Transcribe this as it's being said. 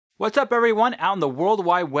What's up everyone out in the World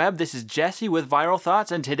Wide Web? This is Jesse with Viral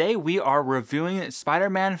Thoughts, and today we are reviewing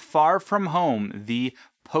Spider-Man Far From Home, the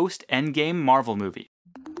post-Endgame Marvel movie.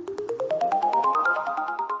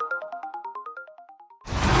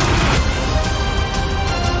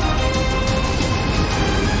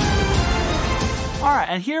 Alright,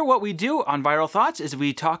 and here what we do on Viral Thoughts is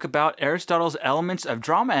we talk about Aristotle's elements of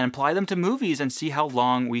drama and apply them to movies and see how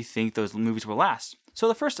long we think those movies will last. So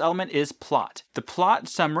the first element is plot. The plot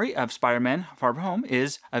summary of Spider-Man Far From Home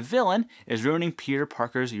is a villain is ruining Peter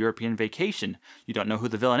Parker's European vacation. You don't know who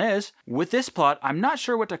the villain is. With this plot, I'm not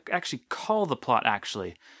sure what to actually call the plot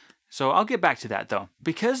actually. So I'll get back to that though.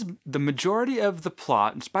 Because the majority of the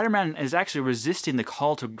plot, Spider-Man is actually resisting the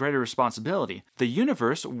call to greater responsibility. The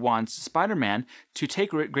universe wants Spider-Man to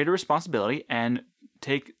take greater responsibility and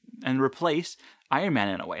replace Iron Man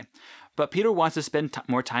in a way. But Peter wants to spend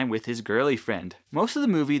more time with his girly friend. Most of the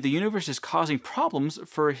movie, the universe is causing problems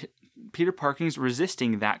for Peter Parker's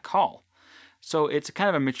resisting that call. So it's kind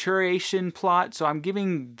of a maturation plot, so I'm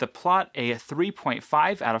giving the plot a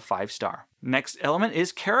 3.5 out of 5 star. Next element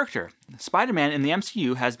is character. Spider-Man in the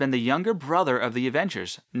MCU has been the younger brother of the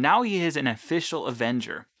Avengers. Now he is an official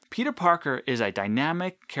Avenger. Peter Parker is a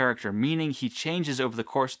dynamic character, meaning he changes over the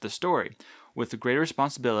course of the story. With greater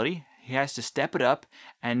responsibility, he has to step it up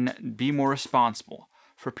and be more responsible.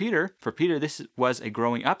 For Peter, this was a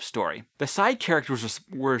growing up story. The side characters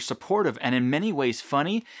were supportive and in many ways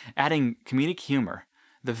funny, adding comedic humor.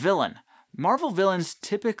 The villain. Marvel villains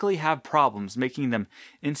typically have problems, making them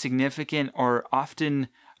insignificant or often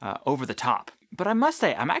over the top. But I must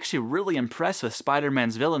say, I'm actually really impressed with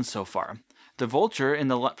Spider-Man's villains so far. The Vulture in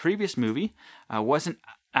the previous movie wasn't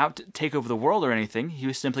out to take over the world or anything. He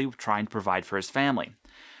was simply trying to provide for his family.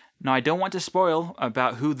 Now, I don't want to spoil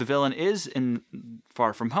about who the villain is in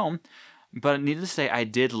Far From Home, but needless to say, I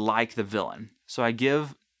did like the villain. So I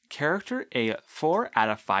give character a 4 out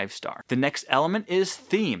of 5 star. The next element is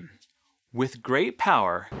theme. With great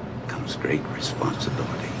power comes great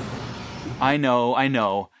responsibility. I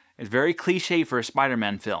know. It's very cliche for a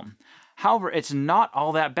Spider-Man film. However, it's not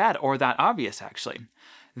all that bad or that obvious, actually.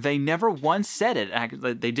 They never once said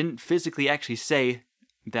it. They didn't physically actually say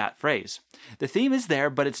that phrase. The theme is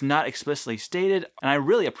there, but it's not explicitly stated, and I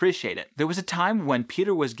really appreciate it. There was a time when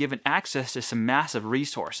Peter was given access to some massive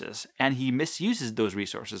resources, and he misuses those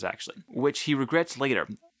resources, actually, which he regrets later.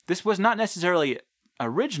 This was not necessarily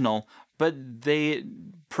original, but they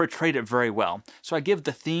portrayed it very well. So I give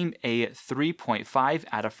the theme a 3.5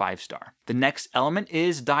 out of 5 star. The next element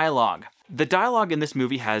is dialogue. The dialogue in this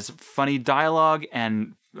movie has funny dialogue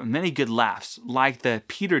and many good laughs, like the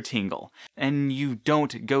Peter tingle, and you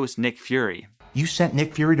don't ghost Nick Fury. You sent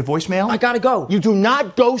Nick Fury to voicemail? I gotta go. You do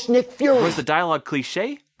not ghost Nick Fury. Was the dialogue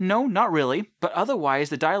cliche? No, not really, but otherwise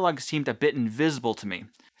the dialogue seemed a bit invisible to me.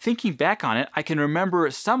 Thinking back on it, I can remember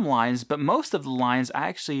some lines, but most of the lines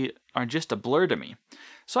actually are just a blur to me.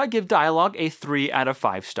 So I give dialogue a 3 out of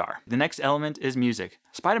 5 star. The next element is music.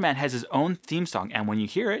 Spider-Man has his own theme song, and when you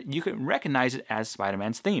hear it, you can recognize it as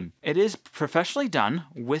Spider-Man's theme. It is professionally done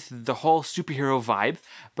with the whole superhero vibe,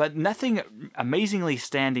 but nothing amazingly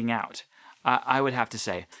standing out, I would have to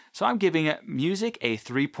say. So I'm giving music a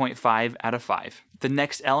 3.5 out of 5. The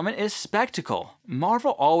next element is spectacle.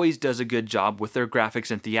 Marvel always does a good job with their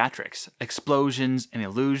graphics and theatrics, explosions and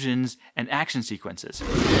illusions and action sequences.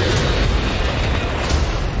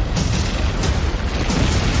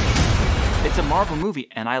 It's a Marvel movie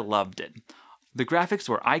and I loved it. The graphics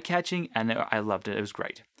were eye-catching and I loved it. It was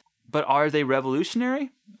great. But are they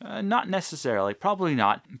revolutionary? Not necessarily, probably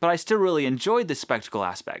not, but I still really enjoyed the spectacle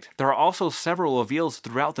aspect. There are also several reveals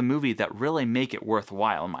throughout the movie that really make it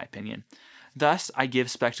worthwhile in my opinion. Thus, I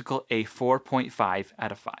give spectacle a 4.5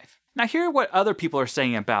 out of 5. Now hear what other people are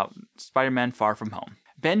saying about Spider-Man Far From Home.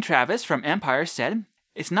 Ben Travis from Empire said,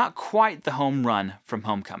 "It's not quite the home run from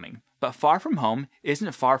Homecoming, but Far From Home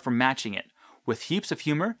isn't far from matching it, with heaps of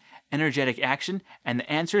humor, energetic action, and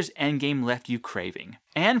the answers Endgame left you craving."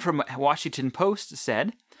 And from Washington Post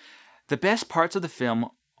said, "The best parts of the film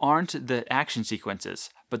aren't the action sequences,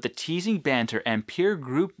 but the teasing banter and peer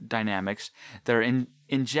group dynamics that are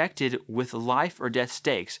injected with life or death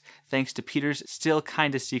stakes thanks to Peter's still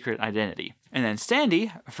kinda secret identity." And then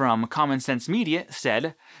Sandy from Common Sense Media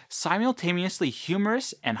said, "Simultaneously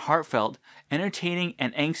humorous and heartfelt, entertaining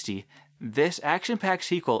and angsty, this action-packed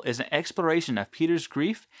sequel is an exploration of Peter's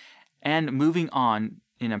grief and moving on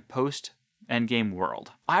in a post-Endgame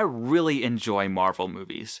world." I really enjoy Marvel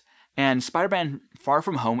movies, and Spider-Man Far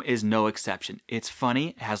From Home is no exception. It's funny,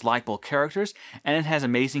 it has likable characters, and it has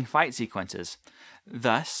amazing fight sequences.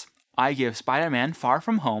 Thus, I give Spider-Man Far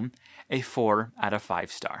From Home a 4 out of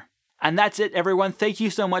 5 star. And that's it, everyone. Thank you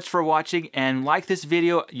so much for watching, and like this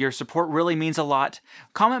video. Your support really means a lot.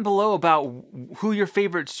 Comment below about who your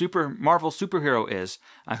favorite Marvel superhero is.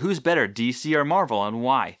 Who's better, DC or Marvel, and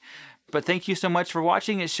why? But thank you so much for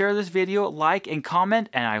watching, and share this video, like, and comment,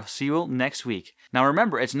 and I'll see you next week. Now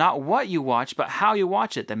remember, it's not what you watch, but how you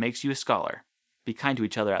watch it that makes you a scholar. Be kind to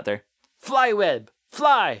each other out there. Fly, web!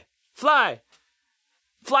 Fly! Fly!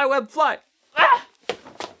 Fly, web, fly! Ah!